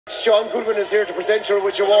John Goodwin is here to present you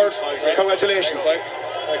with your award. Congratulations.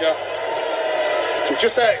 Thank you.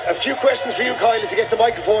 Just a few questions for you, Kyle, if you get the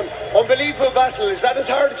microphone. Unbelievable battle. Is that as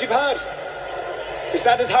hard as you've had? Is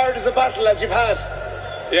that as hard as a battle as you've had?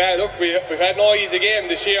 Yeah, look, we've had no easy game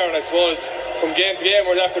this year, and I suppose from game to game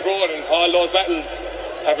we're after growing, and all those battles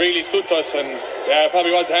have really stood to us, and it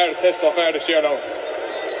probably was the hardest test so far this year now.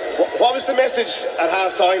 What was the message at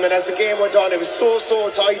half-time, and as the game went on? It was so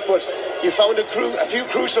tight, but you found a few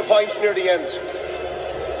crucial points near the end.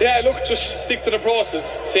 Yeah, look, just stick to the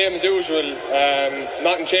process, same as usual.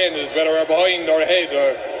 Nothing changes, whether we're behind or ahead,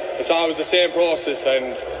 or it's always the same process,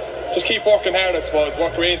 and just keep working hard, I suppose,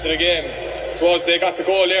 work way into the game. I suppose they got the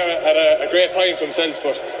goal there at a great time for themselves,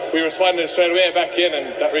 but we responded straight away back in,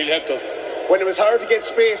 and that really helped us. When it was hard to get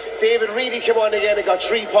space, David Reedy came on again and got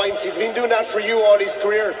 3 points. He's been doing that for you all his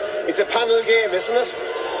career. It's a panel game, isn't it?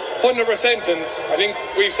 100%, and I think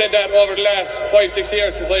we've said that over the last 5-6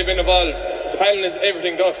 years since I've been involved. The panel is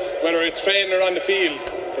everything to us, whether it's training or on the field.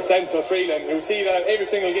 It's time to us really, and you'll see that every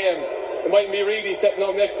single game. It mightn't be Reedy stepping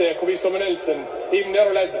up next day, it could be someone else, and even the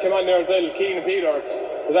other lads that came on there as well, Keane and Peter.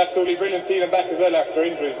 It was absolutely brilliant seeing them back as well after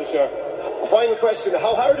injuries this year. A final question,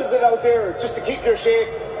 how hard is it out there just to keep your shape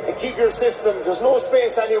and keep your system? There's no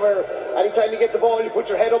space anywhere. Anytime you get the ball, you put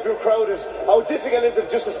your head up, you're crowded. How difficult is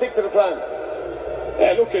it just to stick to the plan?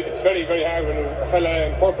 Yeah, look, it's very hard when a fella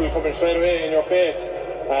in purple coming straight away in your face.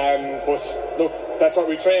 But look, that's what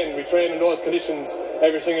we train. We train in those conditions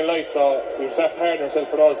every single night, so we just have to harden ourselves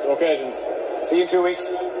for those occasions. See you in 2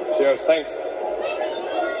 weeks. Cheers, thanks.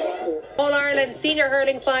 All-Ireland Senior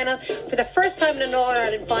Hurling Final. For the first time in an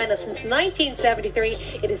All-Ireland Final since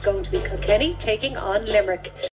 1973, it is going to be Kilkenny taking on Limerick.